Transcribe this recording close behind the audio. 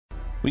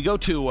We go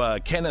to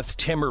Kenneth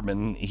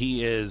Timmerman.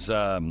 He's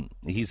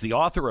the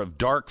author of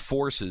Dark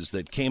Forces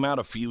that came out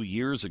a few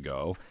years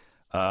ago,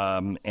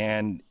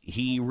 and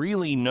he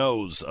really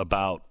knows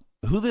about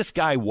who this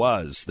guy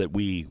was that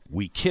we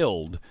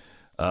killed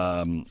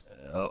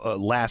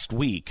last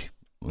week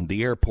in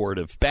the airport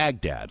of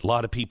Baghdad. A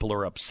lot of people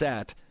are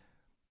upset.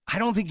 I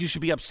don't think you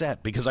should be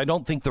upset because I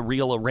don't think the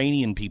real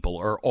Iranian people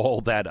are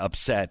all that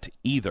upset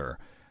either.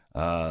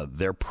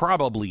 They're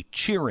probably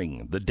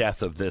cheering the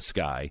death of this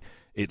guy.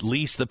 At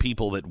least the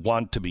people that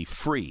want to be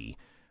free.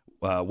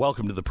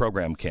 Welcome to the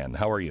program, Ken.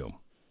 How are you?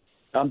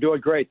 I'm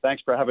doing great.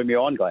 Thanks for having me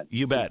on, Glenn.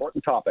 You bet.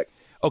 Important topic.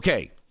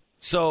 Okay,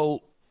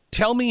 so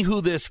tell me who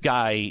this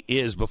guy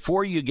is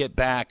before you get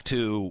back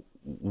to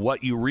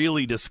what you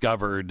really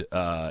discovered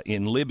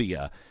in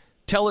Libya.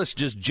 Tell us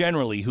just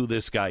generally who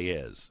this guy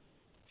is.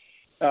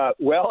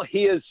 Well,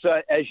 he is,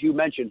 as you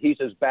mentioned, he's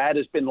as bad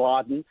as bin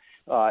Laden.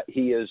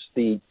 He is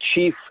the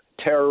chief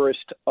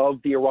terrorist of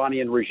the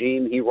Iranian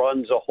regime. He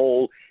runs a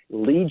whole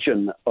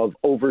legion of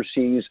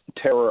overseas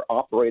terror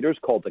operators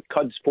called the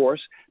Quds Force.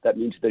 That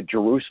means the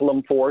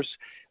Jerusalem Force.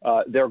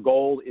 Their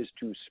goal is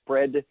to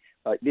spread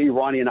the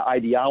Iranian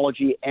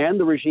ideology and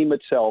the regime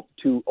itself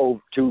to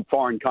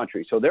foreign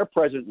countries. So they're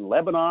present in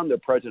Lebanon, they're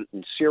present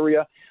in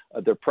Syria,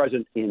 they're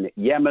present in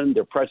Yemen,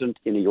 they're present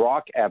in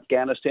Iraq,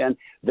 Afghanistan.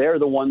 They're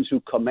the ones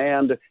who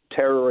command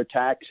terror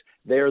attacks.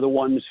 They're the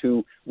ones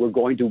who were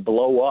going to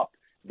blow up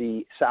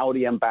the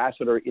Saudi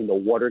ambassador in the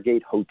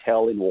Watergate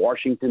Hotel in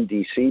Washington,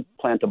 D.C.,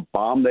 plant a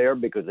bomb there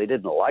because they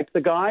didn't like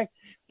the guy,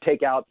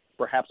 take out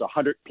perhaps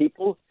 100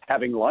 people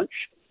having lunch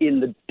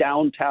in the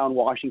downtown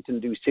Washington,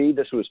 D.C.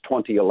 This was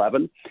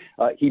 2011.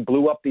 He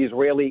blew up the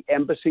Israeli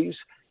embassies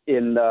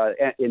in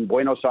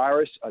Buenos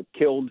Aires,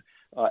 killed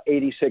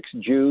 86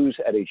 Jews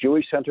at a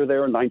Jewish center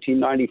there in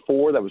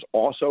 1994. That was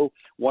also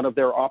one of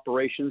their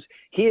operations.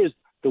 He is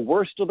the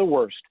worst of the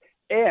worst.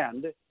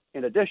 And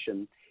in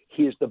addition,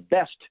 he is the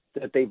best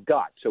that they've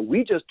got. So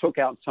we just took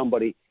out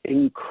somebody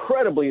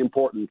incredibly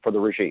important for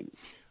the regime.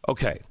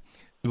 Okay.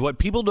 What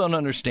people don't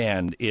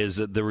understand is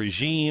that the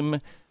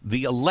regime,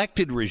 the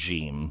elected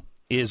regime,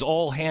 is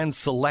all hand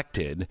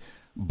selected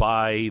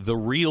by the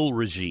real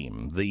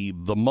regime, the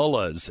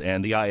mullahs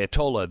and the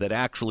Ayatollah that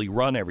actually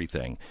run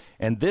everything.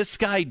 And this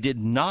guy did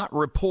not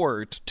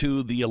report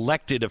to the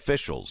elected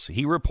officials.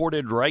 He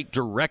reported right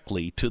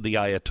directly to the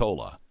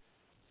Ayatollah.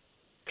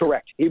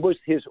 Correct. He was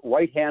his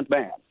right-hand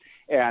man.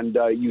 And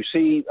you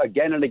see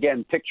again and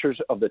again pictures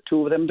of the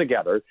two of them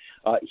together.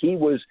 He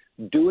was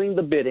doing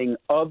the bidding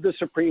of the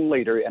supreme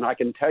leader. And I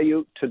can tell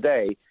you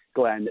today,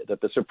 Glenn,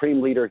 that the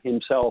supreme leader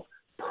himself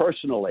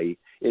personally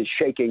is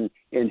shaking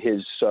in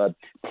his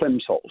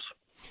plimsolls.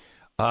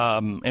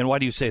 And why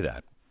do you say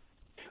that?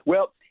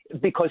 Well,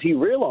 because he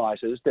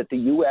realizes that the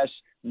U.S.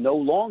 no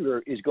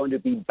longer is going to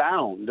be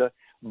bound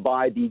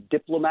by the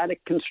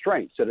diplomatic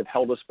constraints that have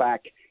held us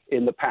back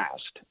in the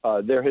past.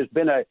 There has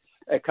been a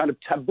kind of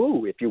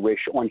taboo, if you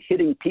wish, on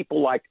hitting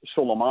people like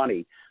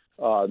Soleimani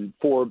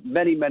for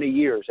many, many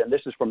years. And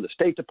this is from the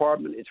State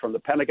Department. It's from the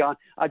Pentagon.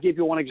 I'll give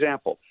you one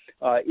example.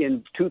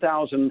 In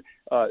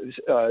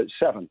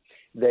 2007,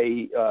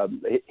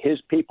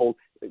 his people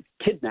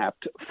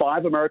kidnapped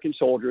 5 American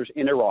soldiers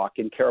in Iraq,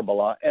 in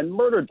Karbala, and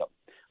murdered them.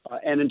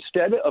 And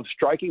instead of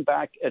striking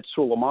back at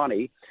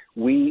Soleimani,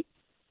 we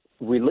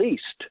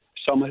released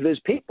some of his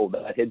people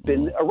that had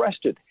been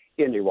arrested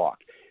in Iraq.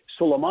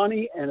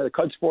 Soleimani and the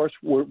Quds Force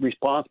were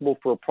responsible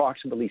for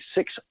approximately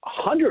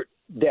 600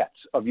 deaths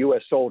of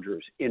U.S.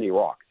 soldiers in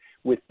Iraq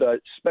with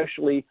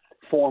specially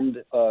formed,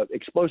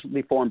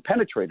 explosively formed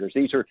penetrators.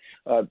 These are,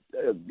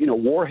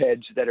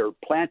 warheads that are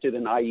planted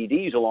in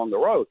IEDs along the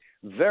road.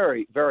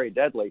 Very, very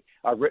deadly.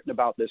 I've written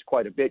about this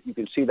quite a bit. You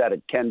can see that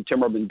at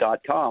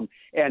kentimmerman.com.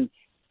 And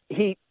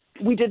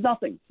we did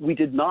nothing. We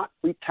did not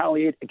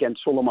retaliate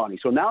against Soleimani.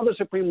 So now the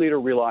supreme leader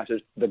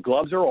realizes the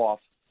gloves are off.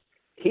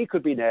 He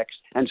could be next,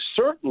 and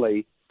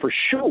certainly, for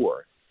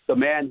sure, the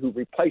man who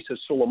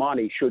replaces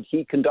Soleimani, should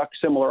he conduct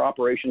similar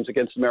operations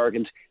against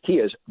Americans, he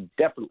is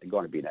definitely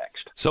going to be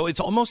next. So it's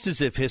almost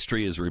as if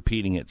history is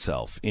repeating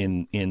itself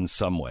in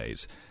some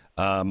ways.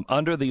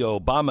 Under the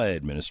Obama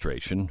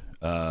administration,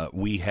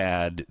 we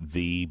had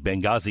the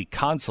Benghazi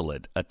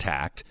consulate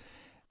attacked,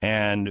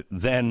 and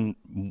then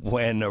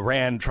when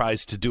Iran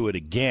tries to do it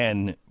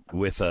again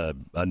with a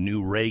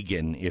new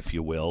Reagan, if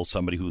you will,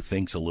 somebody who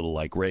thinks a little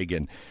like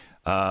Reagan,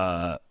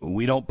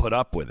 we don't put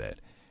up with it.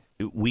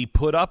 We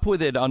put up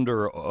with it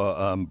under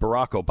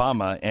Barack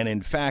Obama, and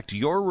in fact,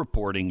 your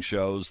reporting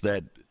shows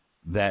that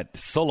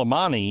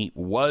Soleimani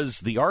was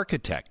the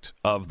architect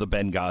of the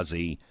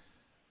Benghazi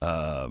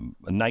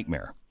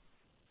nightmare.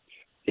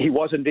 He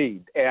was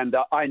indeed, and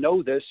I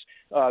know this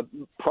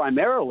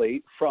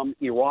primarily from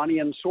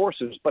Iranian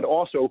sources, but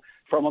also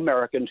from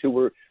Americans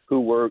who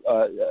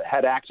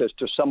had access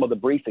to some of the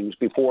briefings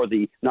before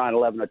the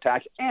 9/11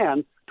 attacks,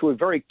 and to a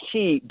very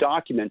key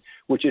document,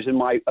 which is in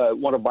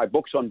one of my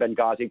books on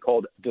Benghazi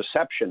called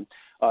Deception.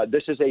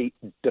 This is a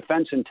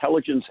Defense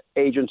Intelligence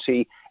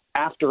Agency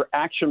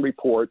after-action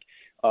report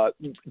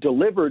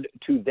delivered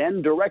to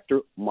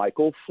then-Director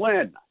Michael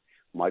Flynn,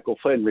 Michael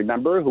Flynn,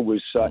 remember, who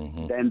was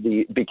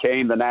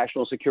became the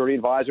national security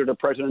advisor to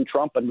President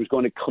Trump and was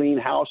going to clean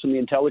house in the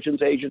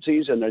intelligence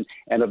agencies and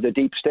of the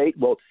deep state.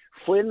 Well,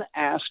 Flynn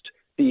asked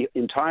the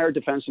entire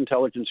defense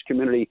intelligence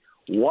community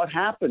what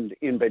happened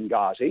in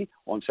Benghazi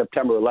on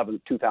September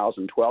 11th,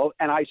 2012.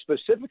 And I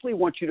specifically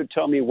want you to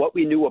tell me what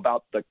we knew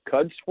about the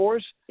Quds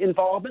Force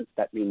involvement,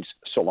 that means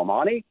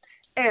Soleimani,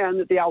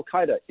 and the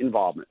al-Qaeda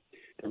involvement.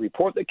 The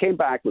report that came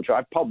back, which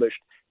I've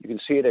published, you can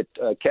see it at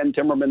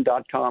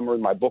kentimmerman.com or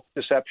in my book,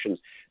 Deceptions.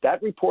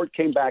 That report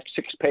came back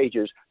 6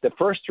 pages. The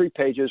first 3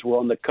 pages were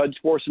on the Quds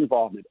Force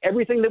involvement,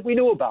 everything that we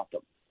knew about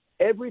them.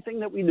 Everything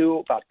that we knew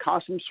about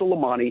Qasem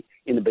Soleimani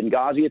in the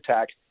Benghazi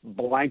attacks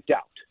blanked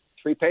out,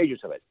 3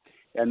 pages of it.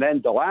 And then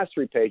the last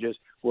 3 pages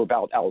were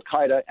about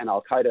al-Qaeda and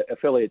al-Qaeda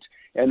affiliates.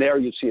 And there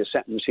you see a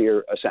sentence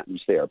here, a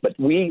sentence there. But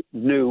we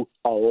knew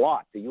a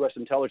lot. The U.S.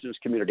 intelligence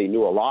community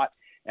knew a lot.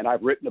 And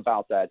I've written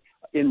about that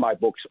in my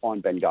books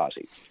on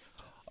Benghazi.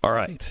 All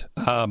right.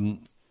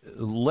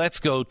 Let's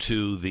go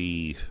to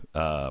the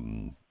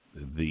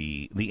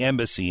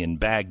embassy in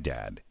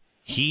Baghdad.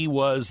 He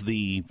was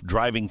the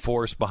driving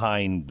force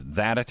behind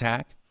that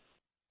attack?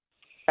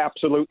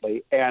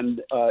 Absolutely.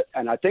 And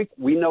I think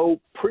we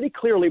know pretty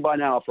clearly by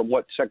now from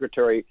what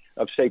Secretary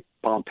of State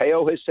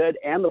Pompeo has said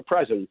and the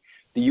president,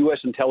 the U.S.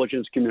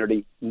 intelligence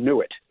community knew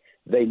it.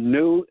 They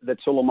knew that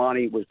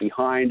Soleimani was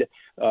behind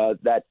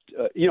that.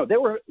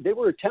 They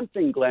were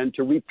attempting, Glenn,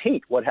 to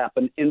repeat what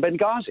happened in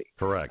Benghazi.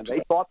 Correct. And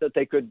they thought that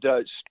they could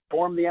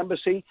storm the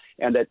embassy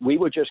and that we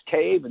would just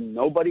cave and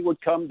nobody would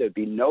come. There'd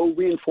be no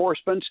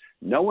reinforcements.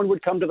 No one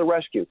would come to the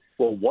rescue.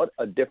 Well, what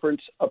a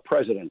difference a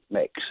president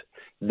makes.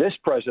 This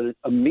president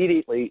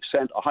immediately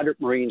sent 100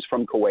 Marines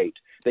from Kuwait.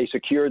 They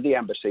secured the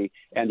embassy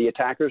and the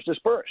attackers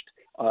dispersed,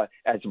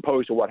 as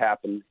opposed to what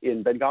happened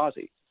in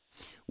Benghazi.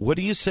 What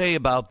do you say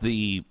about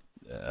the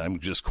I'm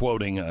just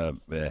quoting a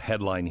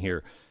headline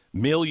here.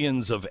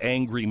 Millions of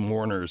angry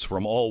mourners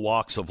from all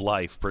walks of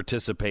life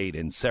participate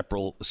in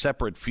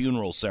separate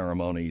funeral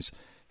ceremonies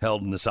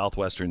held in the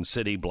southwestern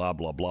city, blah,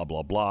 blah, blah,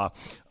 blah, blah,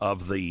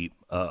 of the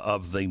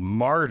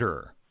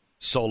martyr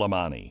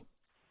Soleimani.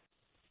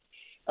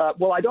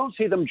 Well, I don't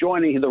see them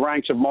joining the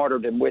ranks of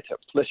martyrdom with him.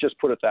 Let's just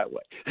put it that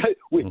way.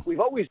 We've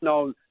always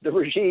known the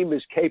regime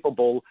is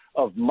capable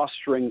of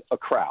mustering a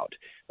crowd.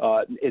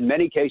 In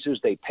many cases,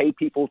 they pay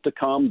people to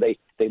come. They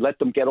let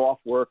them get off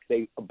work.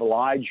 They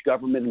oblige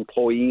government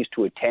employees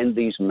to attend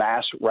these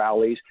mass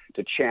rallies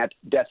to chant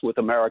 "Death with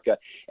America."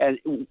 And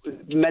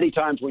many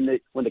times when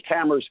the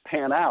cameras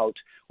pan out,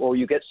 or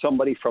you get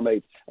somebody from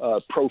a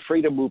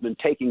pro-freedom movement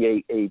taking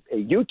a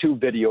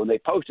YouTube video and they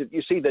post it,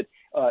 you see that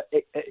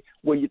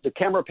when the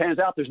camera pans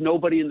out, there's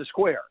nobody in the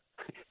square.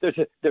 There's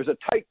a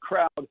tight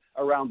crowd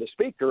around the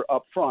speaker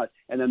up front,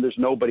 and then there's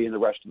nobody in the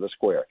rest of the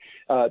square.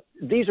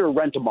 These are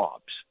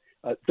rent-a-mobs.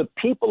 The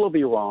people of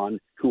Iran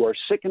who are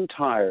sick and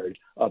tired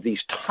of these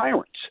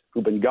tyrants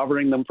who've been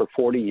governing them for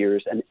 40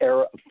 years, an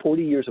era of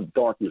 40 years of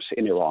darkness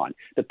in Iran,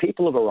 the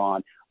people of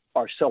Iran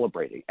are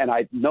celebrating. And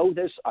I know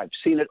this. I've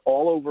seen it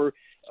all over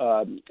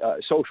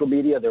social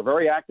media. They're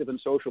very active in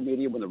social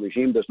media when the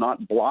regime does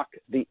not block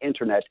the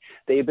internet.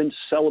 They've been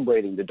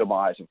celebrating the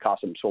demise of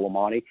Qasem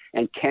Soleimani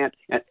and can't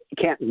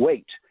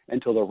wait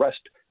until the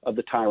rest of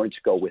the tyrants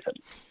go with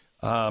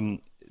him.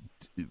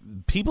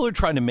 People are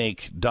trying to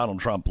make Donald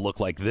Trump look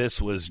like this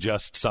was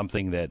just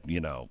something that,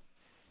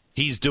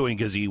 he's doing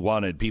because he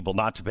wanted people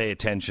not to pay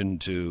attention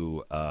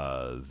to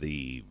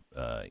the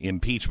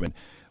impeachment,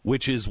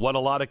 which is what a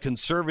lot of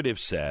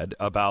conservatives said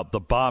about the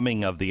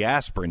bombing of the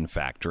aspirin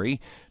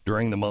factory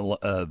during the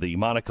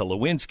Monica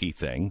Lewinsky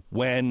thing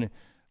when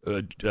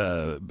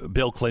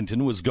Bill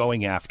Clinton was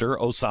going after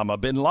Osama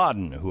bin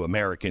Laden, who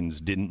Americans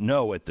didn't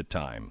know at the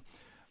time.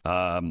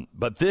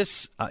 But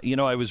this,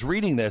 I was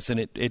reading this and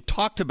it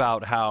talked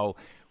about how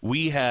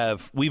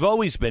we've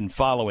always been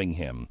following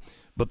him,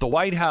 but the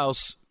White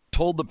House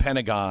told the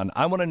Pentagon,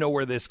 I want to know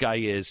where this guy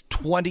is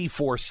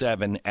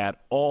 24/7 at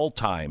all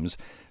times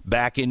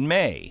back in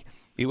May.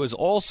 It was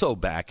also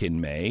back in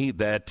May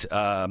that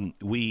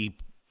we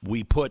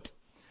put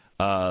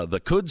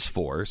the Quds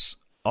Force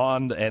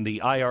on and the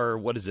the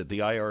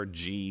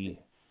IRGC,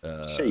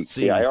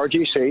 the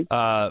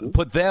IRGC,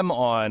 put them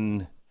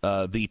on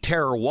the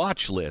terror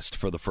watch list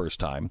for the first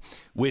time,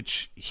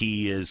 which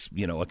he is,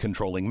 a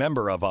controlling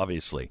member of,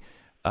 obviously.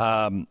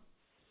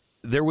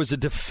 There was a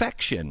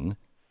defection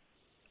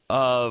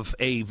of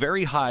a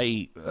very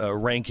high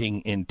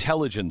ranking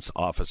intelligence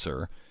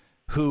officer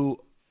who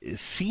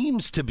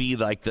seems to be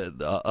like a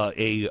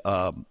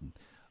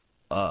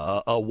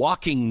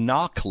walking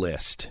knock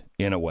list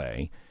in a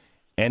way.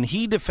 And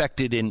he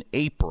defected in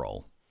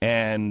April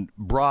and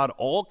brought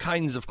all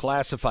kinds of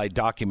classified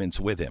documents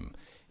with him.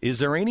 Is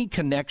there any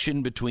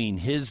connection between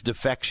his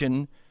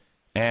defection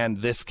and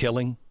this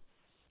killing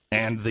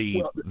and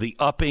the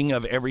upping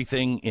of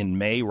everything in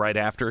May right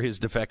after his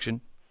defection?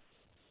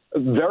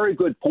 Very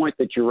good point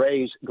that you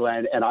raised,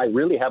 Glenn, and I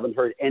really haven't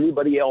heard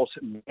anybody else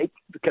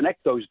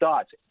connect those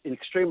dots.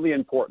 Extremely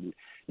important.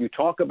 You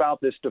talk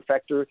about this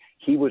defector.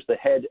 He was the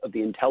head of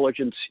the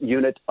intelligence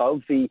unit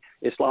of the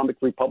Islamic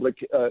Republic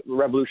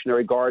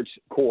Revolutionary Guards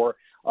Corps,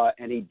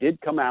 and he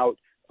did come out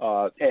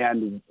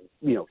and,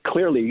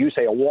 clearly, you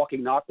say a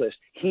walking knock list.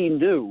 He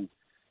knew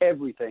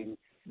everything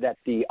that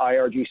the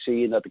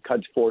IRGC and that the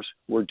Quds Force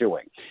were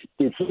doing.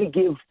 Did he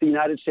give the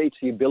United States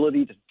the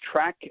ability to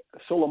track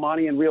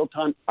Soleimani in real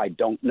time? I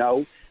don't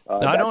know.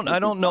 I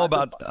don't know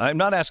about. I'm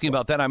not asking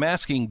about that. I'm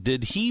asking,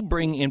 did he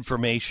bring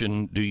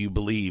information? Do you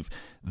believe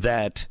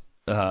that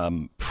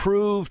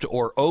proved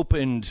or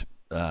opened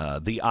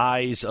the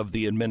eyes of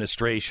the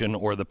administration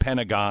or the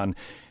Pentagon,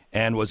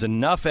 and was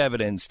enough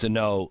evidence to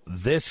know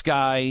this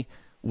guy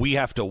we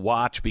have to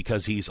watch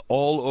because he's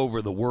all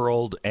over the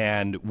world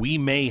and we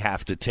may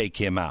have to take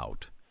him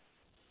out?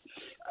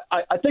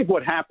 I think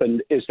what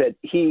happened is that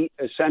he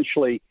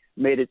essentially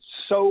made it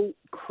so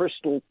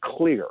crystal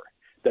clear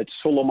that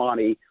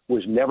Soleimani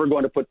was never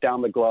going to put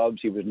down the gloves,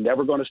 he was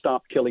never going to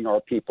stop killing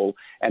our people,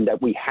 and that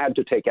we had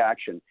to take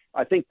action.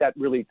 I think that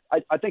really,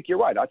 I think you're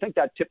right. I think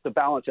that tipped the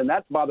balance. And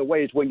that, by the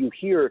way, is when you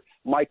hear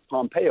Mike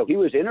Pompeo. He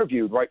was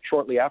interviewed right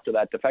shortly after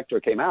that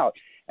defector came out,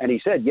 and he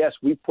said, yes,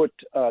 we put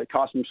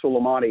Qasem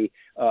Soleimani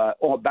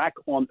back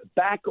on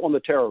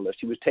the terror list.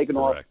 He was taken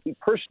off. He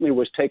personally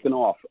was taken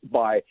off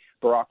by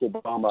Barack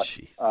Obama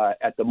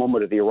at the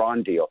moment of the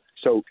Iran deal.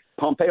 So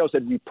Pompeo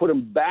said we put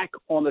him back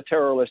on the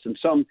terror list, and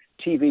some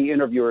TV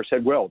interviewer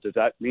said, well, does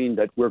that mean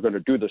that we're going to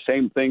do the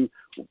same thing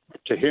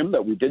to him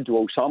that we did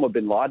to Osama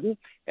bin Laden?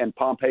 And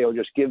Pompeo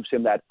just gives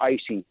him that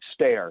icy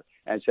stare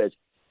and says,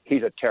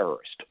 he's a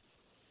terrorist.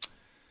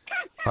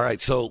 All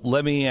right, so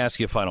let me ask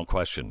you a final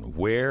question.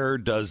 Where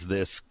does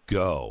this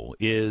go?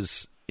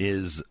 Is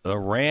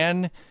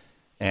Iran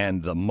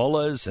and the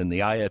mullahs and the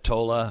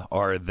Ayatollah,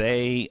 are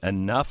they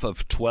enough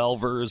of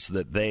 12ers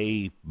that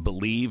they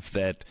believe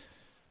that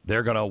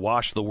they're going to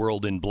wash the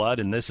world in blood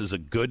and this is a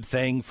good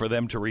thing for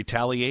them to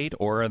retaliate?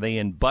 Or are they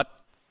in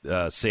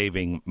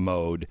butt-saving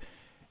mode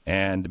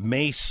and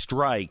may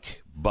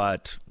strike,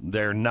 but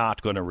they're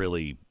not going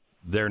to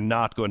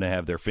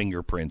have their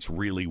fingerprints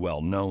really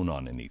well known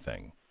on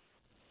anything?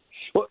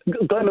 Well,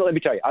 Glenn, let me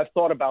tell you, I've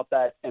thought about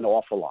that an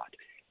awful lot.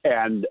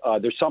 And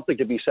there's something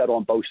to be said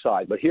on both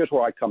sides. But here's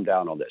where I come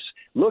down on this.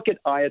 Look at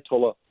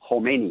Ayatollah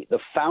Khomeini, the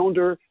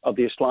founder of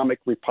the Islamic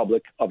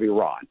Republic of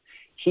Iran.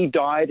 He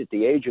died at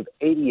the age of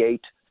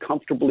 88,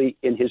 comfortably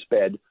in his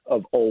bed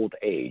of old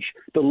age.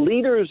 The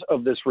leaders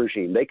of this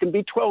regime, they can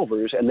be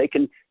 12ers and they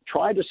can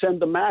try to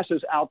send the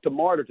masses out to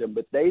martyrdom,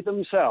 but they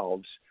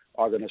themselves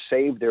are going to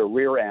save their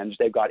rear ends.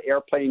 They've got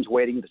airplanes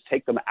waiting to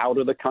take them out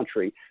of the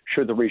country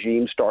should the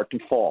regime start to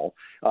fall.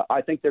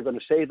 I think they're going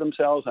to save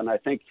themselves, and I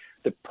think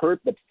the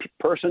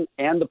person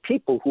and the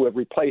people who have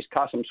replaced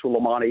Qasem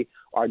Soleimani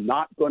are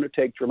not going to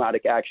take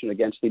dramatic action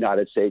against the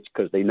United States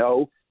because they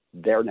know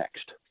they're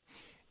next.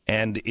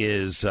 And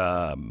is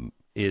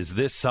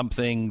this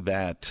something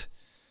that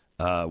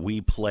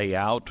we play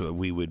out?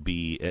 We would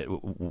be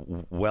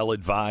well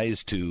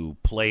advised to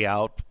play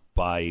out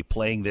by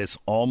playing this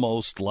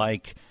almost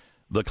like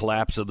the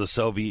collapse of the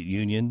Soviet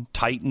Union,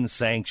 tighten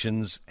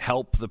sanctions,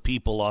 help the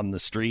people on the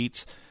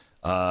streets,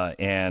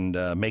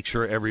 and make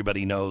sure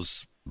everybody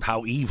knows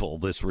how evil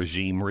this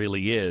regime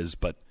really is,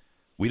 but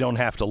we don't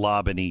have to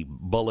lob any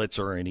bullets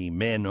or any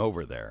men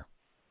over there.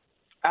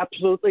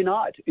 Absolutely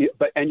not.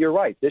 And you're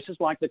right. This is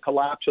like the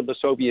collapse of the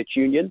Soviet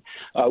Union.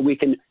 We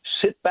can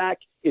sit back,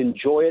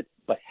 enjoy it,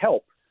 but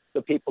help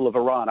the people of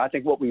Iran. I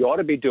think what we ought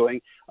to be doing,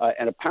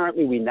 and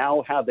apparently we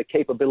now have the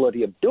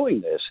capability of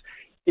doing this,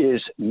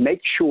 is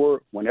make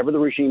sure whenever the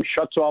regime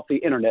shuts off the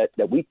internet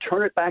that we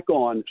turn it back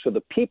on so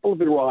the people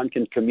of Iran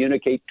can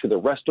communicate to the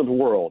rest of the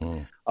world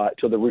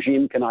so the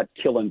regime cannot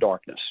kill in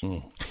darkness.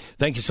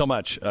 Thank you so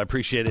much. I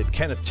appreciate it.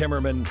 Kenneth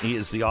Timmerman, he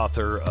is the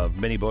author of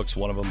many books,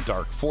 one of them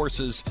Dark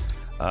Forces.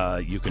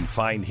 You can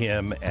find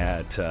him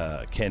at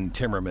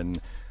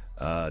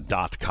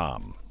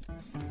kentimmerman.com.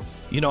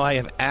 You know, I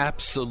have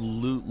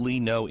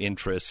absolutely no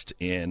interest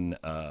in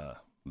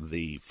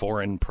the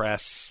foreign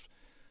press,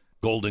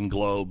 Golden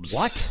Globes.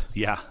 What?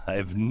 Yeah, I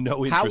have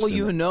no interest. How will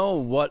you know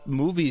what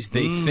movies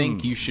they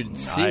think you should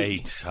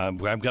see? I'm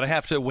going to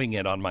have to wing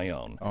it on my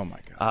own. Oh, my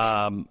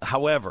gosh.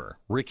 However,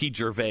 Ricky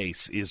Gervais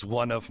is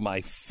one of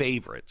my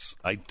favorites.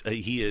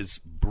 He is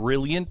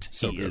brilliant.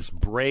 He is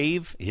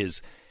brave.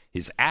 His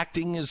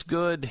acting is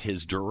good.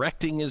 His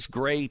directing is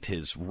great.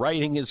 His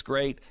writing is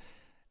great.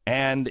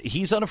 And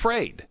he's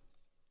unafraid.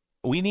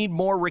 We need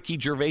more Ricky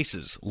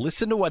Gervaises.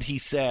 Listen to what he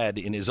said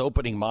in his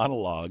opening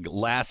monologue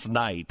last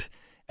night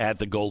at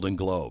the Golden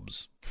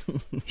Globes.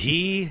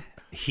 He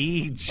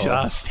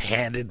just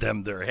handed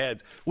them their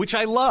heads, which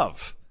I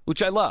love.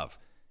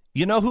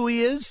 You know who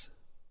he is?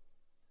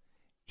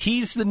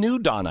 He's the new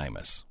Don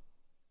Imus.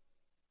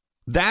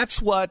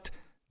 That's what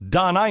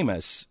Don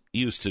Imus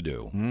used to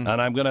do. And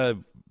I'm going to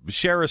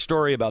share a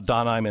story about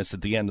Don Imus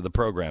at the end of the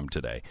program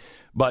today.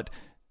 But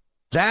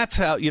that's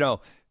how,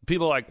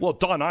 people are like, well,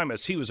 Don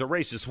Imus, he was a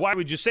racist. Why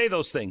would you say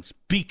those things?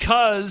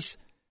 Because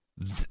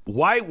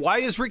why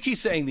is Ricky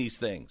saying these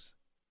things?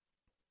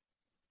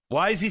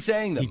 Why is he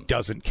saying them? He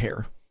doesn't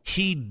care.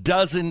 He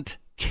doesn't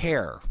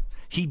care.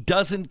 He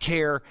doesn't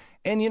care.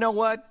 And you know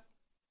what?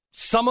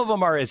 Some of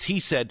them are, as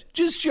he said,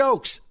 just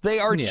jokes. They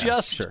are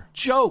just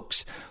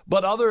jokes.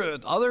 But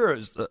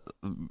others,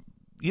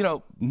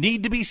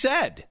 need to be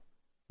said.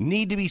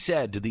 Need to be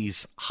said to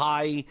these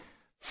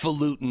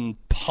highfalutin,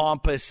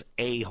 pompous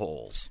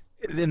a-holes.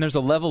 And there's a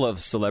level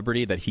of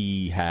celebrity that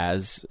he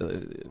has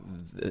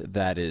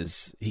that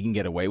is, he can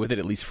get away with it,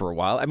 at least for a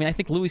while. I mean, I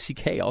think Louis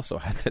C.K. also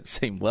had that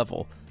same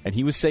level. And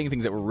he was saying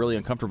things that were really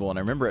uncomfortable. And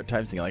I remember at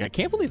times thinking, I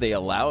can't believe they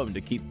allow him to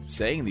keep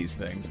saying these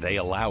things. They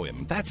allow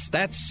him. That's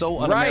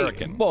so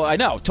un-American. Right. Well, I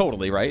know,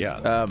 totally, right?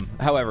 Yeah.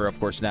 However, of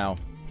course, now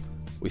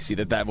we see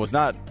that was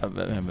not,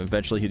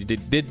 eventually he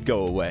did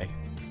go away.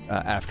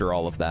 After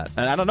all of that.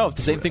 And I don't know if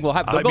the same thing will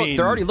happen.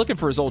 They're already looking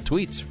for his old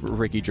tweets for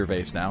Ricky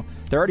Gervais now.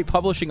 They're already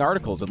publishing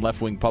articles in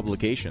left-wing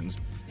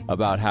publications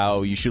about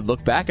how you should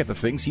look back at the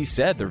things he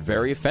said. They're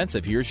very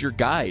offensive. Here's your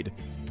guide.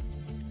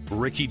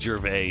 Ricky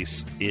Gervais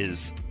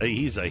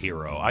he's a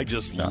hero. I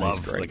just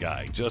love the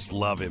guy. Just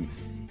love him.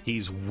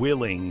 He's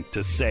willing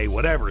to say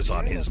whatever's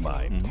on his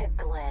mind. To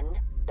Glenn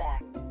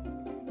Beck.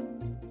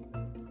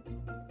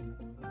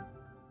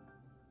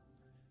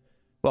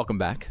 Welcome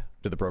back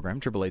to the program.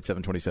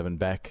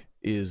 888-727-BECK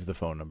is the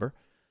phone number.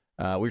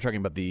 We were talking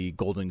about the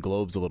Golden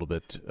Globes a little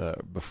bit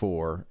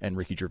before, and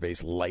Ricky Gervais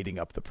lighting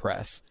up the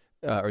press,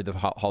 or the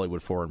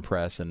Hollywood foreign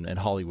press and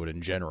Hollywood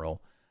in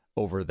general,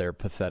 over their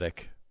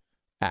pathetic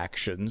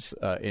actions.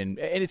 And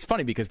it's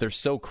funny because they're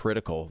so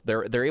critical.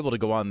 They're able to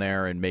go on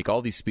there and make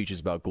all these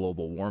speeches about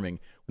global warming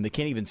when they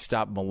can't even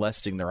stop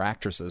molesting their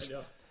actresses.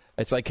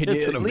 It's like, can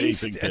you at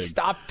least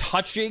stop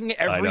touching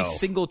every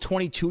single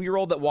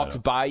 22-year-old that walks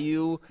by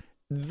you?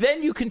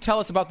 Then you can tell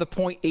us about the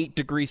 0.8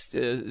 degrees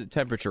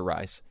temperature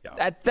rise. Yeah.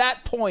 At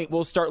that point,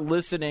 we'll start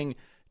listening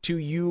to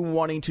you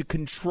wanting to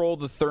control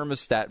the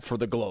thermostat for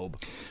the globe.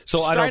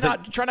 So try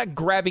not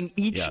grabbing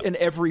each and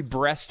every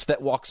breast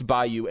that walks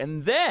by you,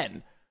 and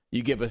then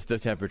you give us the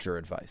temperature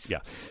advice. Yeah.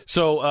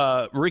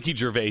 So Ricky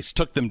Gervais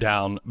took them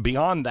down.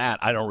 Beyond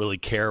that, I don't really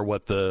care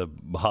what the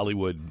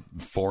Hollywood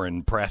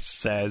foreign press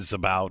says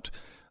about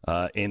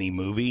any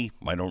movie.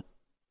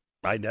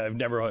 I've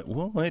never,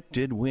 it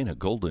did win a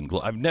Golden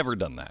Globe. I've never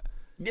done that.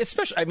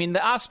 Especially, I mean, the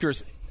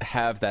Oscars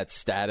have that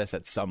status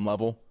at some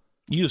level.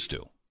 Used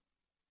to.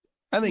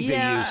 I think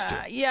they used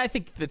to. Yeah, I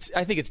think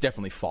it's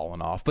definitely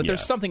fallen off. But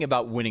there's something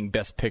about winning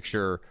Best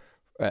Picture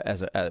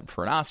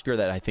for an Oscar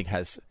that I think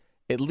has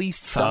at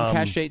least some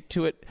cachet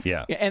to it.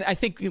 Yeah. And I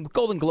think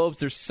Golden Globes,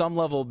 there's some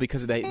level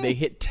because they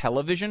hit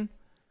television.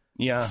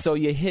 Yeah. So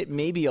you hit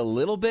maybe a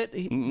little bit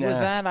with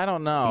that. I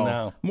don't know.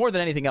 No. More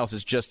than anything else,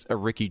 it's just a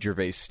Ricky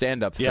Gervais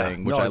stand-up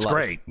thing, which I love. It's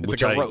great.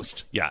 It's like a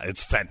roast. Yeah,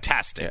 it's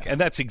fantastic. Yeah.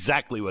 And that's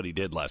exactly what he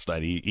did last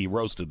night. He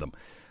roasted them.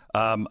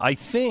 I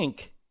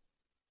think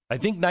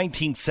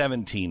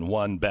 1917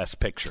 won Best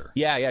Picture.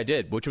 Yeah, it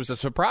did, which was a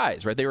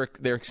surprise, right?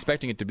 They're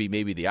expecting it to be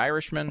maybe The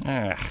Irishman,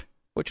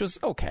 which was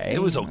okay.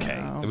 It was okay.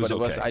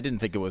 I didn't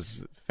think it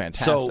was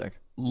fantastic. So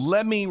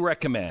let me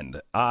recommend.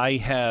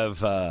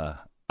 I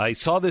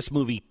saw this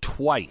movie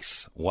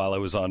twice while I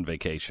was on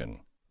vacation.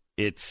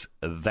 It's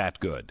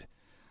that good.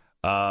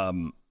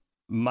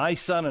 My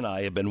son and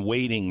I have been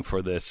waiting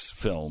for this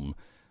film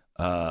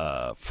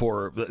since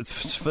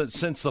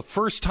the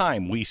first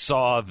time we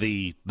saw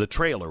the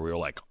trailer. We were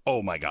like,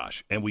 oh my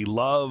gosh. And we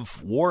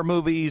love war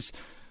movies,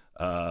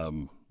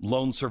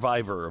 Lone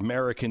Survivor,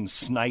 American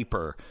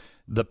Sniper.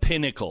 The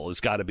pinnacle has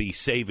got to be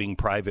Saving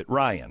Private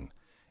Ryan.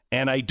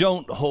 And I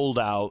don't hold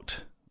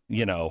out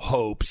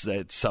hopes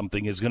that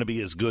something is going to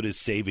be as good as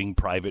Saving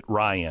Private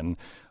Ryan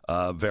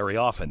very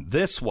often.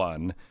 This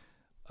one,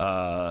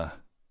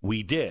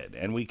 we did,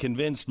 and we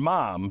convinced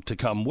Mom to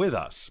come with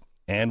us.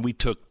 And we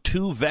took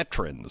two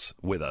veterans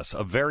with us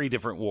of very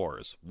different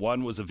wars.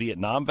 One was a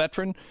Vietnam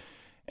veteran,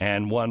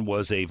 and one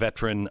was a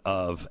veteran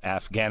of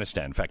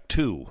Afghanistan. In fact,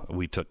 two.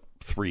 We took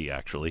three,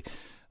 actually,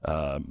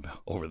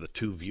 over the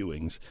two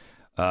viewings.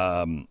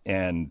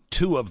 And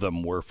two of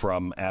them were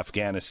from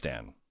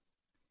Afghanistan.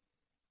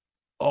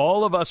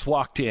 All of us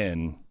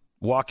walking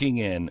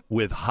in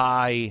with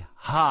high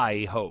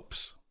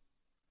hopes.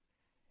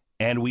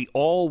 And we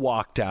all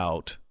walked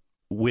out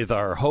with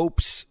our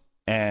hopes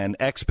and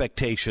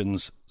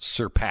expectations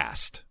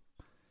surpassed.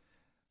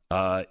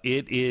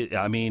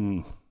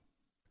 We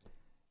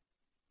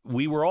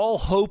were all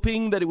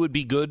hoping that it would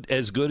be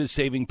as good as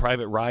Saving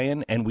Private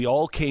Ryan, and we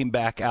all came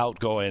back out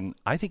going,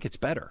 I think it's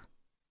better.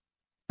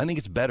 I think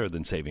it's better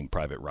than Saving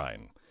Private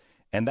Ryan.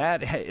 And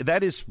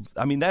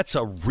that's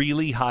a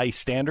really high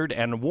standard.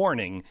 And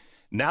warning,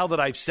 now that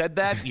I've said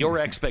that, your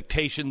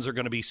expectations are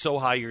going to be so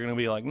high, you're going to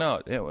be like,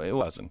 no, it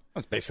wasn't.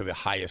 That's basically the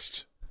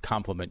highest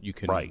compliment you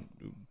can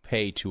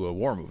pay to a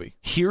war movie.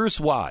 Here's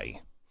why.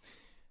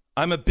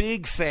 I'm a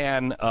big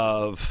fan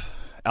of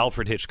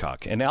Alfred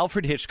Hitchcock. And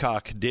Alfred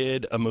Hitchcock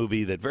did a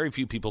movie that very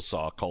few people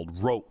saw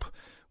called Rope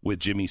with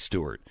Jimmy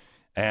Stewart.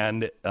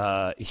 And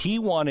he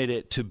wanted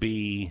it to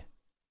be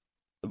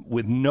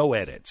with no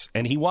edits.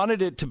 And he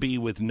wanted it to be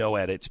with no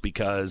edits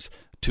because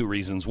two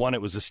reasons. One,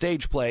 it was a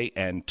stage play.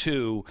 And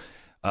two,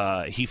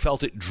 He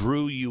felt it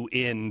drew you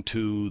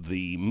into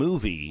the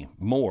movie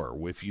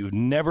more. If you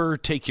never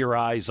take your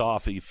eyes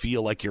off, you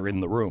feel like you're in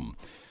the room.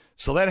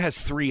 So that has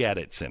 3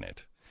 edits in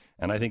it.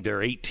 And I think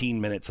they're 18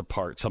 minutes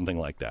apart, something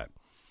like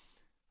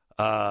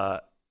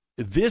that.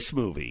 This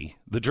movie,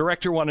 the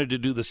director wanted to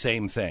do the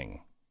same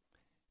thing.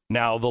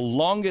 Now, the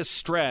longest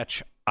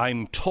stretch,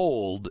 I'm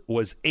told,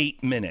 was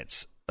 8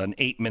 minutes, an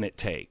 8-minute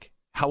take.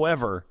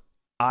 However,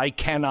 I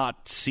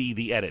cannot see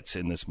the edits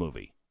in this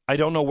movie. I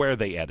don't know where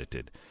they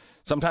edited.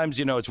 Sometimes,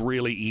 it's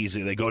really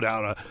easy. They go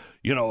down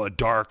a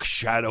dark,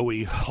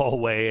 shadowy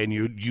hallway, and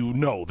you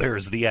know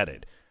there's the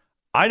edit.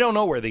 I don't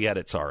know where the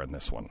edits are in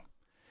this one.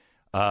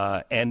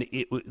 And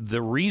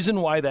the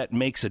reason why that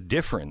makes a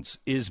difference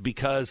is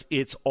because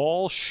it's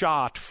all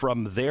shot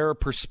from their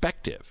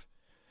perspective.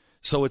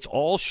 So it's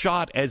all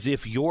shot as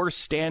if you're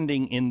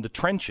standing in the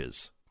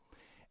trenches.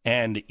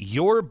 And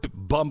you're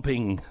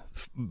bumping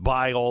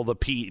by all the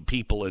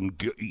people and,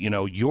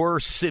 you're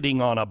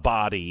sitting on a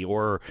body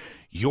or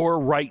you're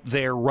right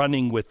there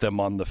running with them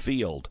on the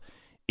field.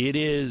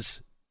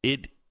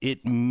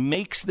 It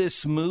makes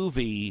this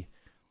movie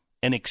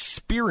an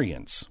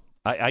experience.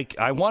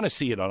 I want to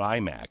see it on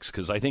IMAX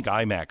because I think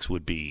IMAX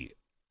would be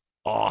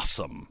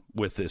awesome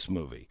with this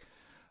movie.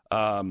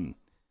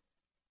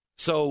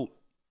 So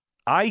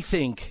I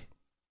think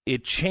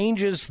it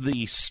changes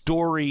the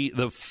story,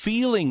 the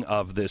feeling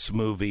of this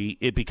movie.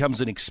 It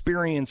becomes an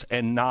experience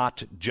and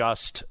not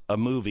just a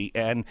movie.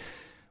 And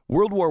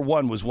World War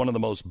I was one of the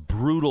most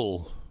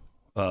brutal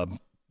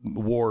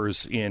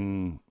wars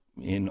in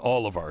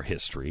all of our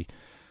history,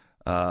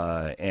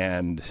 or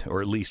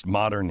at least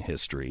modern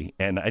history.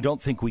 And I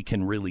don't think we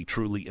can really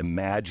truly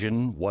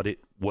imagine what it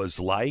was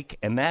like.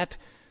 And that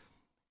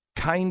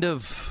kind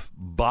of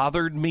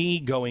bothered me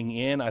going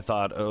in. I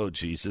thought, oh,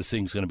 geez, this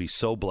thing's going to be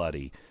so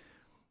bloody.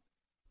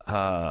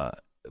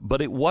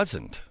 But it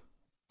wasn't.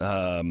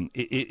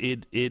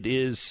 It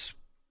is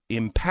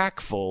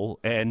impactful,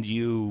 and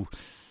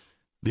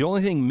the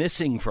only thing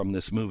missing from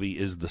this movie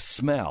is the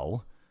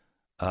smell.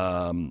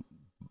 But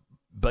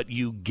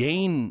you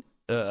gain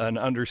an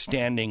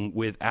understanding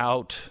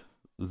without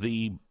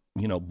the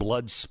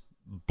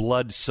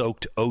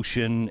blood-soaked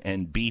ocean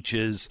and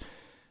beaches.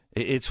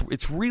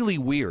 It's really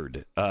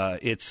weird.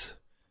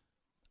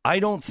 I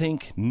don't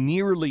think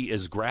nearly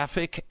as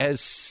graphic as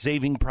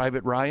Saving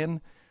Private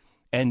Ryan.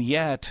 And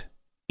yet,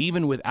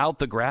 even without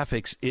the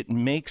graphics, it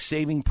makes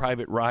Saving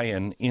Private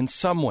Ryan in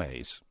some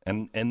ways,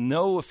 and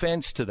no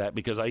offense to that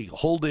because I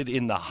hold it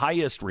in the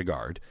highest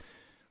regard,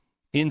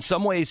 in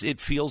some ways it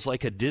feels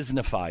like a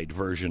Disney-fied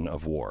version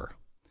of war.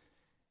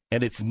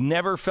 And it's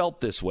never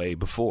felt this way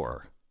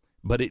before.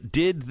 But it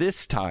did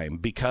this time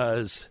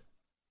because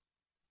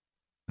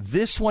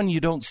this one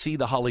you don't see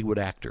the Hollywood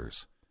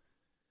actors.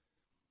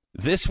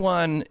 This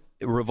one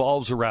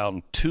revolves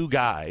around 2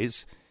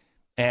 guys.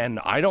 And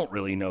I don't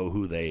really know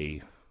who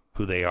they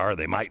are.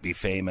 They might be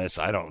famous.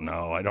 I don't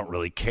know. I don't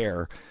really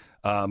care.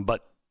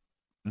 But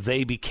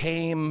they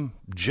became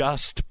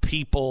just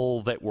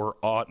people that were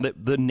on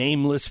the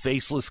nameless,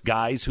 faceless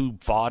guys who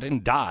fought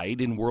and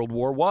died in World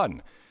War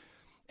I.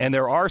 And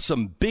there are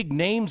some big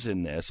names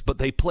in this, but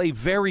they play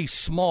very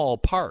small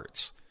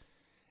parts.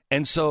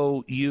 And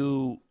so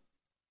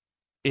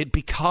it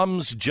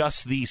becomes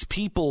just these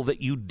people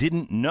that you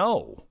didn't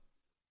know.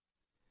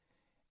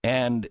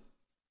 And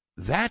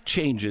that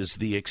changes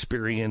the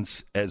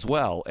experience as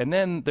well. And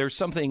then there's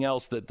something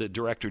else that the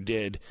director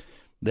did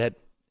that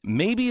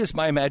maybe is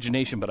my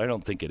imagination, but I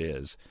don't think it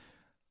is.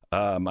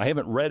 I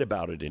haven't read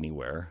about it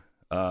anywhere.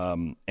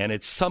 And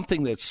it's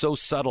something that's so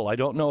subtle, I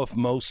don't know if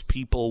most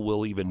people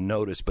will even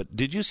notice. But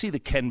did you see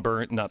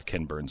the not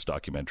Ken Burns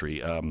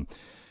documentary,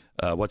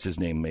 what's his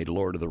name, made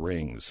Lord of the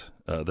Rings,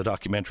 the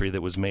documentary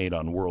that was made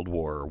on World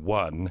War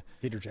I.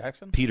 Peter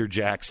Jackson? Peter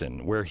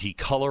Jackson, where he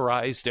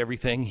colorized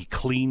everything. He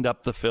cleaned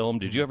up the film.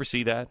 Did you ever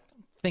see that?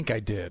 I think I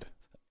did.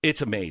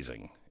 It's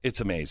amazing. It's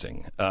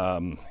amazing.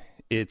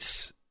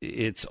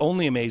 It's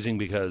only amazing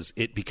because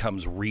it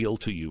becomes real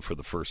to you for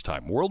the first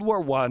time. World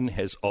War I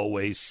has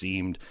always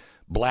seemed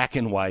black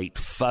and white,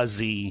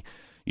 fuzzy,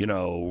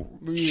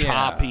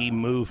 choppy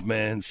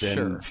movements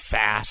and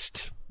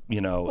fast.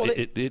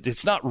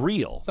 It's not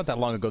real. It's not that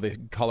long ago they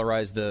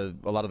colorized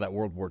a lot of that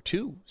World War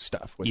II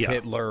stuff with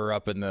Hitler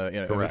up in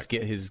the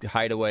his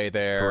hideaway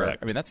there.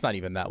 Correct. I mean, that's not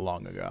even that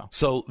long ago.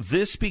 So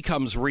this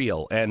becomes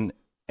real, and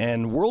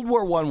World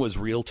War I was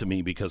real to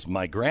me because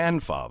my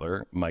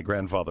grandfather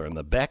on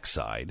the Beck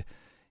side,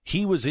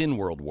 he was in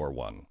World War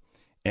I.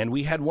 And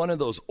we had one of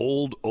those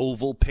old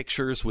oval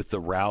pictures with the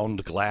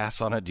round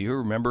glass on it. Do you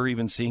remember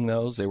even seeing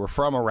those? They were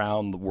from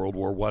around the World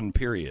War I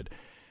period.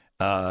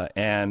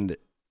 And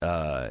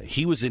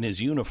he was in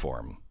his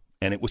uniform,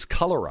 and it was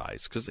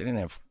colorized because they didn't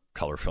have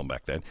color film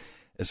back then.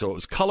 And so it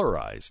was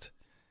colorized.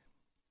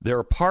 There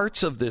are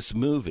parts of this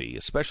movie,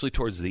 especially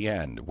towards the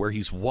end, where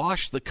he's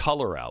washed the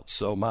color out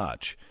so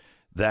much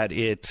that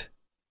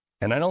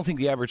and I don't think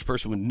the average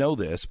person would know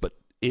this, but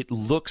it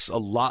looks a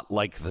lot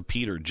like the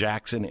Peter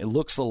Jackson. It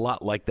looks a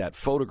lot like that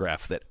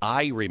photograph that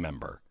I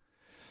remember.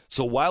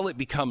 So while it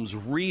becomes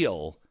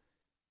real,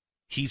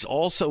 he's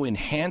also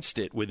enhanced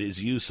it with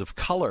his use of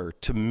color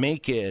to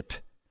make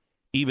it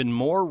even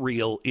more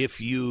real.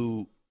 If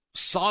you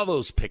saw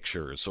those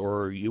pictures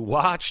or you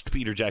watched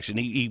Peter Jackson,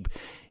 he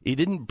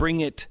didn't bring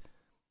it.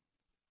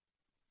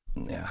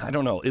 I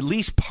don't know. At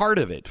least part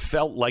of it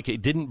felt like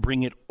it didn't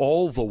bring it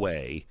all the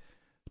way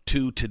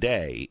to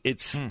today. It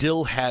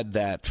still had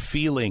that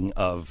feeling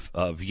of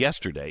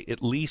yesterday,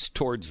 at least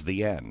towards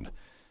the end.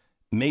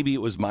 Maybe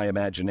it was my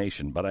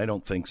imagination, but I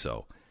don't think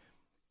so.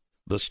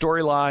 The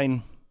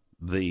storyline,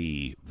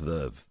 the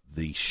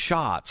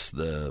shots,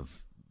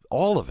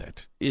 all of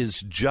it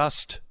is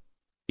just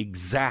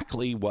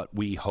exactly what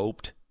we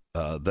hoped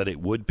that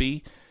it would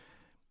be.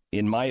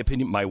 In my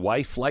opinion, my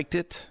wife liked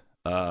it.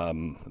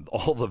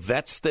 All the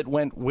vets that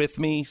went with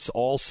me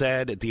all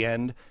said at the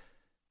end,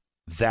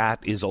 that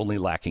is only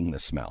lacking the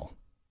smell.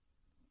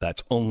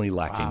 That's only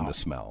lacking the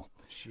smell.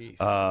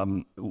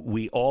 Jeez.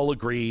 We all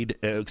agreed,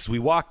 because we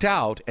walked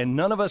out, and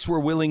none of us were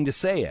willing to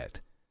say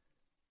it.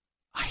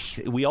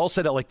 We all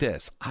said it like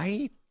this.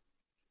 I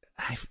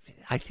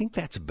think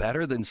that's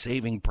better than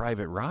Saving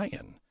Private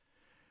Ryan.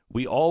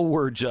 We all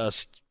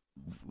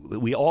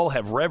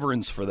have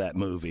reverence for that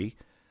movie.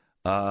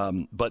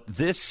 But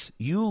this,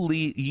 you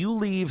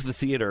leave the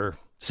theater,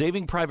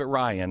 Saving Private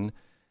Ryan,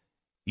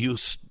 you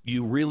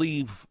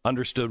really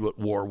understood what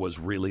war was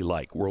really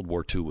like, World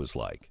War II was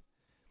like.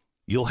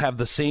 You'll have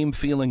the same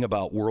feeling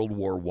about World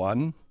War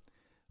I,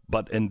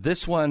 but in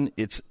this one,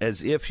 it's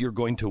as if you're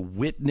going to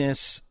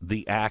witness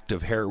the act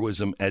of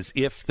heroism, as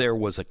if there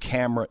was a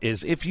camera,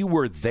 as if you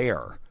were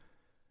there,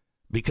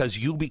 because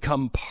you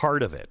become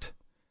part of it.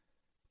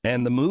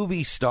 And the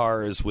movie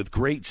stars with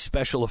great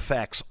special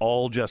effects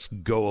all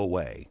just go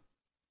away.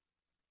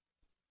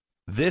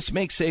 This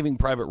makes Saving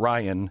Private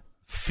Ryan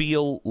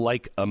feel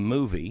like a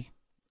movie,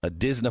 a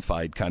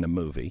Disney-fied kind of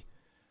movie,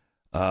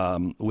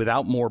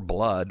 without more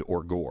blood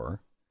or gore.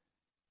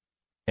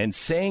 And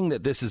saying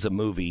that this is a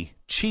movie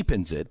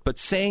cheapens it, but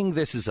saying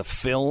this is a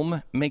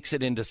film makes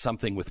it into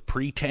something with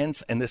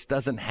pretense, and this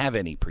doesn't have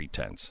any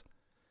pretense.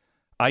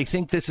 I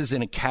think this is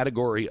in a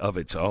category of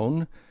its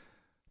own.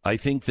 I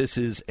think this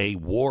is a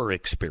war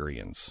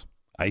experience.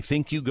 I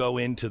think you go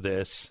into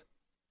this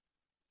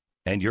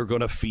and you're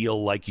going to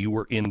feel like you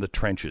were in the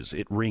trenches.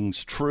 It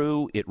rings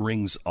true. It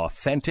rings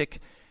authentic.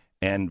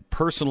 And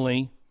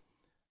personally,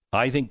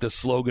 I think the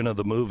slogan of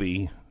the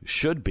movie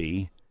should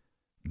be,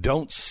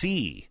 don't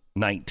see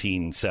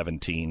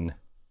 1917,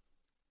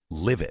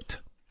 live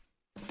it.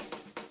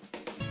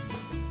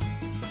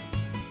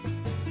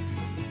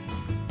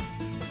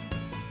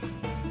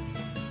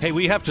 Hey,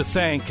 we have to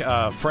thank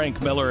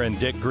Frank Miller and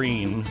Dick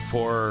Green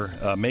for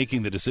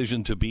making the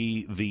decision to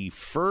be the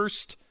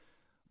first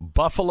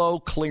Buffalo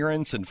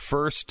clearance and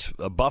first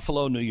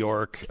Buffalo, New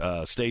York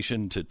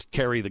station to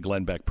carry the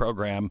Glenn Beck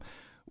program.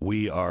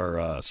 We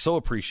are so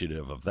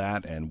appreciative of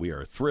that, and we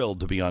are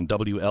thrilled to be on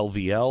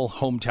WLVL,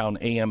 hometown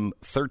AM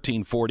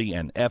 1340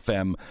 and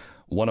FM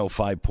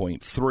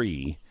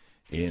 105.3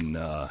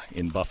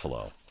 in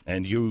Buffalo.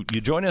 And you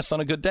join us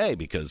on a good day,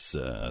 because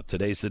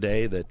today's the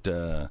day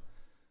that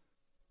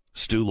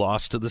Stu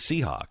lost to the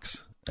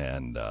Seahawks.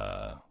 And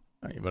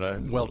but I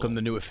welcome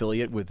the new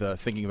affiliate with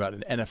thinking about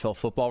an NFL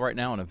football right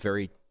now, on a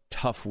very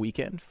tough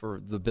weekend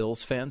for the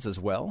Bills fans as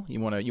well.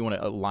 You want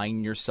to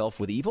align yourself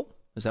with evil?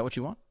 Is that what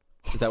you want?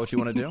 Is that what you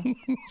want to do?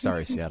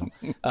 Sorry, Seattle.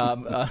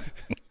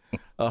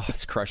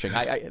 It's crushing.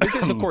 This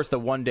is, of course, the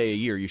one day a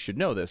year. You should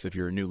know this if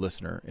you're a new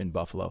listener in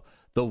Buffalo.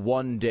 The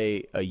one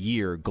day a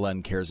year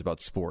Glenn cares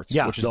about sports,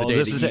 which is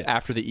the day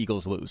after the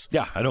Eagles lose.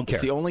 Yeah, I don't care.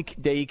 It's the only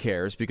day he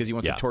cares, because he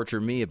wants to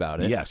torture me about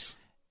it. Yes.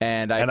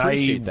 And I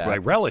appreciate that. I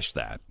relish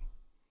that.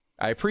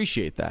 I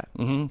appreciate that.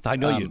 Mm-hmm. I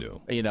know you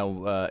do.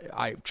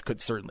 I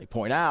could certainly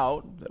point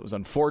out that it was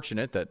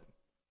unfortunate that,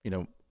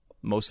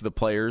 most of the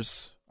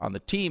players on the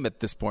team at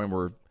this point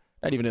were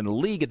not even in the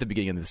league at the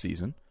beginning of the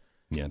season.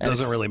 Yeah, it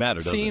doesn't really matter,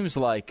 does it? Seems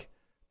like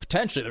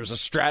potentially there was a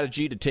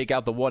strategy to take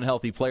out the one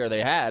healthy player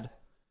they had.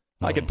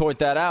 I could point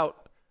that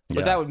out.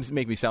 But that would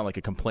make me sound like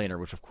a complainer,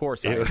 which of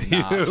course I am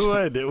not.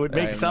 It would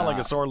make you sound like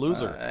a sore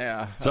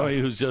loser. Somebody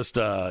who's just,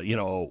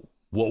 well,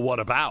 what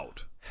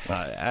about?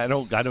 I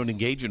don't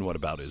engage in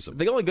whataboutism.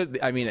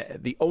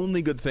 The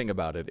only good thing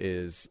about it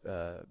is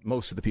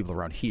most of the people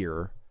around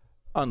here,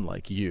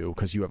 unlike you,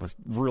 because you have a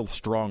real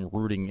strong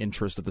rooting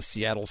interest of the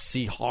Seattle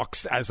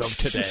Seahawks as of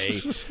today.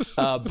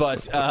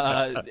 But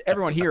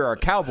everyone here are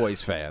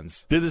Cowboys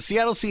fans. Did the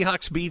Seattle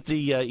Seahawks beat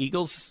the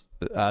Eagles?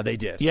 They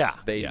did. Yeah.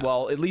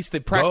 Well, at least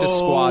the practice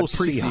squad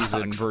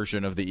preseason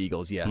version of the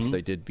Eagles. Yes,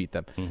 they did beat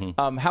them.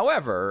 Mm-hmm.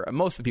 However,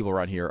 most of the people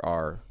around here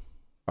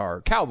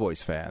are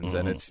Cowboys fans,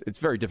 and it's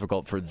very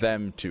difficult for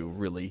them to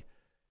really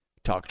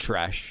talk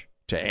trash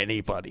to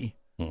anybody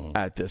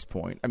at this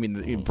point. I mean,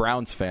 the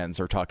Browns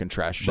fans are talking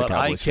trash to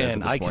Cowboys fans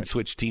at this point. I can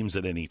switch teams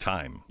at any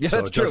time. Yeah, so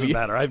that's it true. Doesn't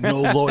matter. I have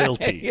no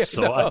loyalty.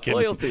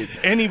 Loyalty.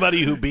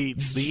 Anybody who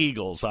beats the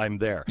Eagles, I'm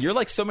there. You're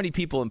like so many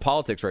people in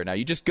politics right now.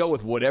 You just go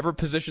with whatever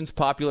position's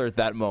popular at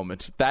that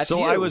moment. That's so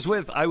you. I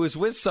was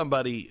with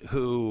somebody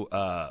who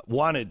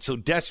wanted so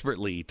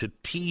desperately to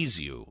tease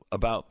you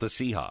about the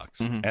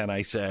Seahawks, and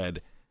I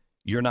said,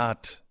 you're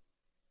not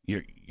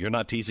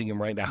teasing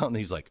him right now? And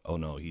he's like, oh,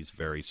 no, he's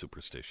very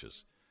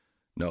superstitious.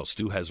 No,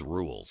 Stu has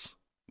rules.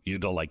 You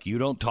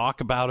don't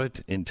talk about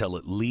it until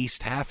at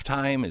least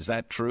halftime. Is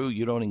that true?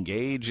 You don't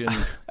engage in...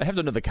 I have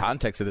to know the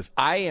context of this.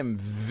 I am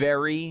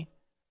very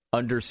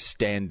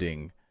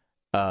understanding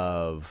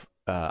of...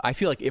 I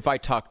feel like if I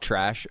talk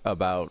trash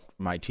about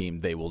my team,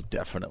 they will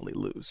definitely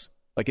lose.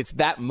 Like, it's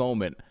that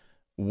moment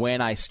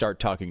when I start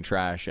talking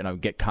trash and I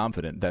get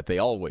confident that they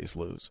always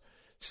lose.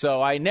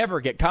 So I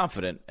never get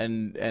confident,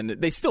 and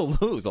they still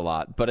lose a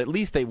lot, but at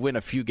least they win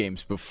a few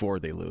games before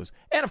they lose.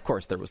 And, of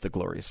course, there was the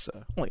glorious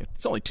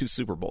it's only 2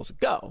 Super Bowls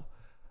ago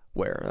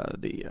where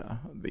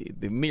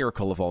the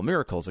miracle of all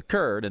miracles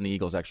occurred, and the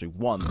Eagles actually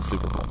won the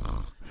Super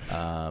Bowl.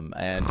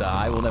 And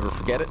I will never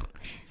forget it.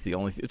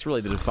 It's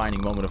really the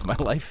defining moment of my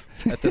life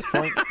at this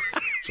point,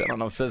 which I don't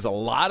know says a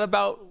lot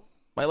about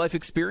my life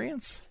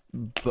experience.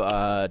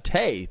 But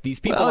hey, these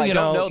people I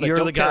don't know that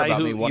don't care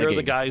about me won a game.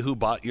 You're the guy who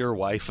bought your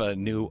wife a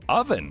new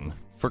oven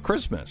for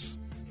Christmas.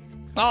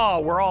 Oh,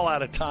 we're all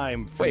out of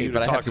time for you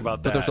to talk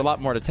about that. But there's a lot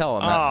more to tell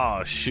on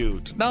that. Oh,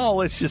 shoot. No,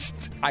 let's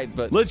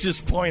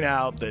just point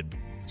out that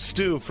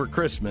Stu, for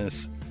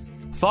Christmas,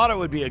 thought it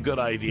would be a good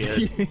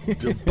idea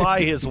to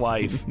buy his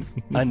wife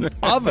an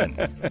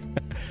oven.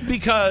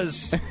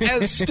 Because,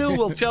 as Stu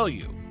will tell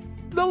you,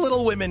 the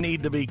little women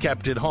need to be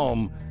kept at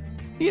home,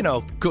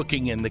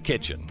 cooking in the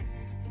kitchen.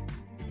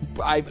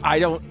 I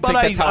don't think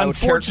that's how I would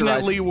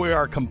unfortunately, we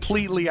are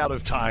completely out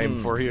of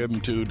time for him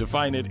to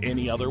define it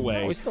any other way.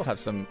 Well, we still have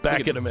some...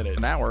 Back in a minute.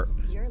 An hour.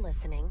 You're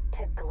listening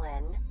to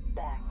Glenn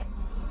Beck.